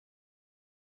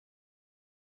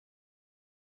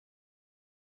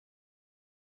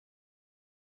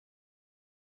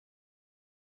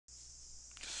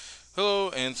Hello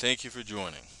and thank you for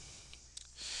joining.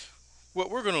 What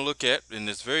we're going to look at in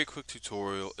this very quick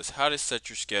tutorial is how to set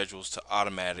your schedules to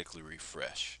automatically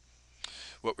refresh.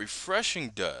 What refreshing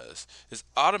does is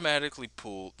automatically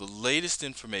pull the latest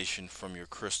information from your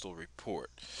Crystal report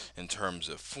in terms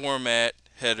of format,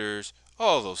 headers,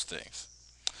 all those things.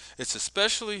 It's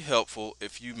especially helpful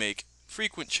if you make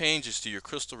frequent changes to your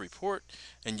Crystal report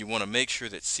and you want to make sure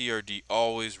that CRD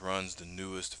always runs the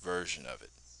newest version of it.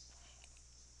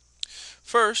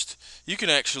 First, you can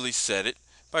actually set it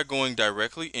by going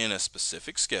directly in a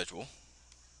specific schedule,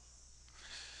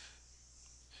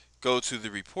 go to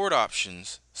the Report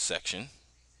Options section,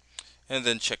 and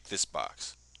then check this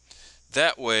box.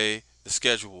 That way, the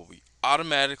schedule will be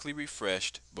automatically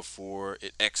refreshed before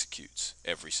it executes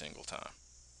every single time.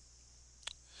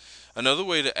 Another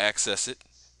way to access it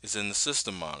is in the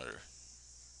System Monitor.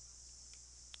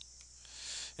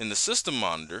 In the System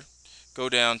Monitor, go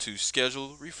down to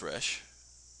Schedule Refresh,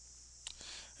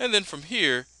 and then from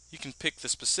here, you can pick the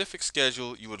specific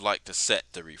schedule you would like to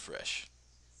set to refresh.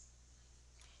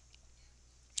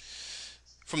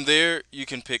 From there, you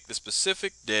can pick the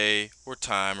specific day or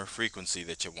time or frequency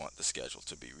that you want the schedule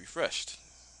to be refreshed.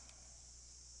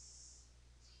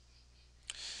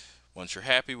 Once you're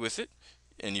happy with it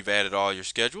and you've added all your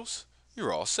schedules,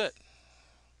 you're all set.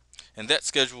 And that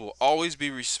schedule will always be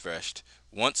refreshed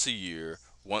once a year,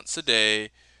 once a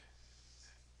day,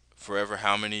 forever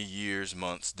how many years,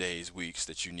 months, days, weeks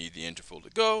that you need the interval to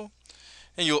go,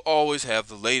 and you'll always have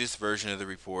the latest version of the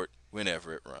report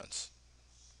whenever it runs.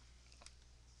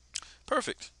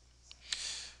 Perfect.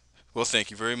 Well,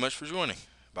 thank you very much for joining.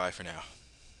 Bye for now.